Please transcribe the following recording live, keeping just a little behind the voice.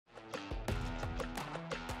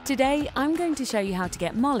Today, I'm going to show you how to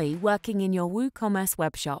get Mollie working in your WooCommerce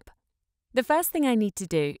webshop. The first thing I need to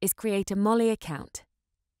do is create a Mollie account.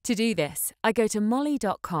 To do this, I go to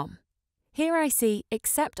mollie.com. Here I see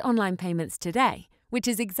Accept Online Payments Today, which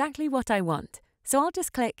is exactly what I want, so I'll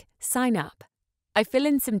just click Sign Up. I fill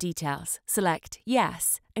in some details, select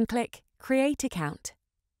Yes, and click Create Account.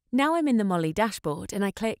 Now I'm in the Mollie dashboard and I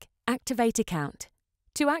click Activate Account.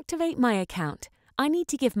 To activate my account, I need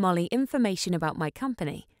to give Mollie information about my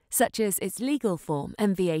company, such as its legal form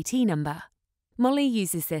and VAT number. Mollie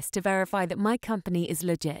uses this to verify that my company is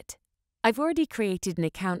legit. I've already created an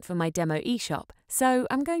account for my demo eShop, so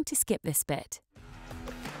I'm going to skip this bit.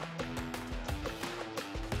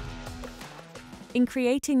 In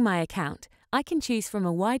creating my account, I can choose from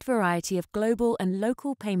a wide variety of global and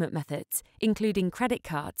local payment methods, including credit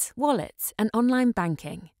cards, wallets, and online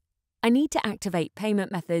banking. I need to activate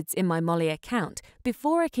payment methods in my Mollie account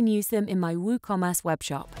before I can use them in my WooCommerce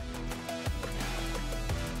webshop.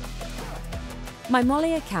 My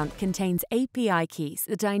Mollie account contains API keys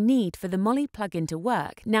that I need for the Mollie plugin to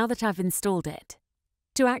work now that I've installed it.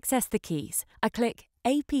 To access the keys, I click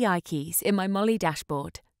API Keys in my Mollie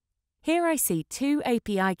dashboard. Here I see two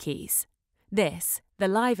API keys. This, the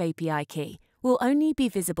Live API key, will only be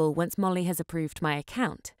visible once Mollie has approved my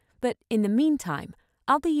account, but in the meantime,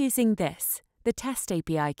 I'll be using this, the Test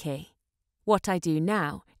API key. What I do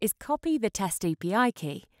now is copy the Test API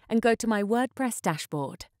key and go to my WordPress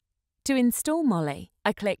dashboard. To install Mollie,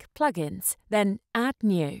 I click Plugins, then Add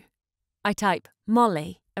New. I type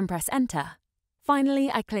Mollie and press Enter.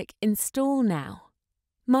 Finally, I click Install Now.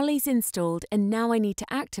 Mollie's installed and now I need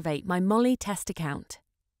to activate my Mollie test account.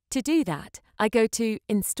 To do that, I go to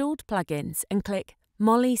Installed Plugins and click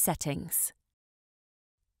Mollie Settings.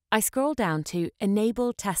 I scroll down to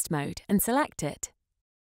Enable Test Mode and select it.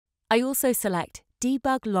 I also select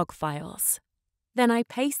Debug Log Files. Then I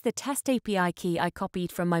paste the Test API key I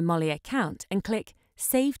copied from my Mollie account and click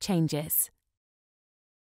Save Changes.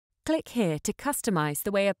 Click here to customize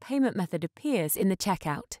the way a payment method appears in the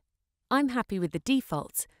checkout. I'm happy with the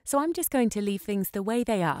defaults, so I'm just going to leave things the way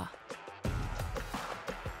they are.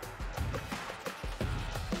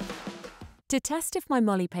 To test if my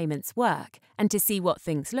Mollie payments work and to see what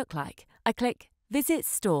things look like, I click Visit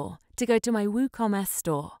Store to go to my WooCommerce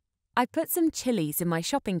store. I put some chilies in my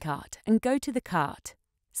shopping cart and go to the cart.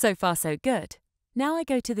 So far so good. Now I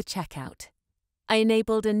go to the checkout. I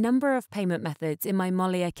enabled a number of payment methods in my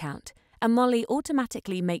Mollie account, and Mollie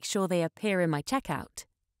automatically makes sure they appear in my checkout.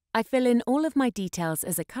 I fill in all of my details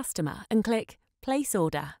as a customer and click Place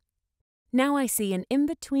Order. Now I see an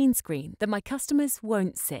in-between screen that my customers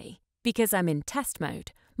won't see. Because I'm in test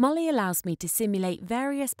mode, Mollie allows me to simulate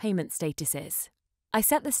various payment statuses. I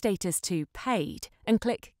set the status to Paid and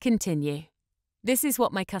click Continue. This is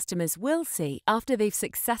what my customers will see after they've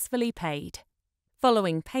successfully paid.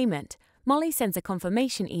 Following payment, Mollie sends a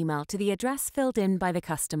confirmation email to the address filled in by the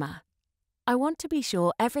customer. I want to be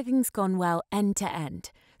sure everything's gone well end to end,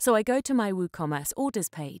 so I go to my WooCommerce orders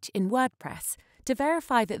page in WordPress to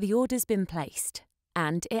verify that the order's been placed.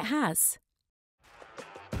 And it has.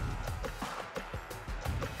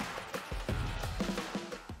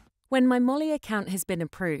 When my Mollie account has been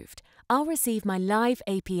approved, I'll receive my Live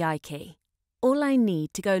API key. All I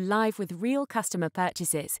need to go live with real customer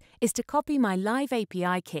purchases is to copy my Live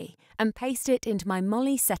API key and paste it into my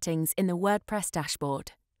Mollie settings in the WordPress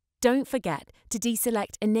dashboard. Don't forget to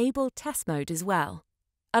deselect Enable Test Mode as well.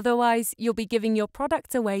 Otherwise, you'll be giving your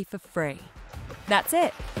products away for free. That's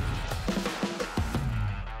it.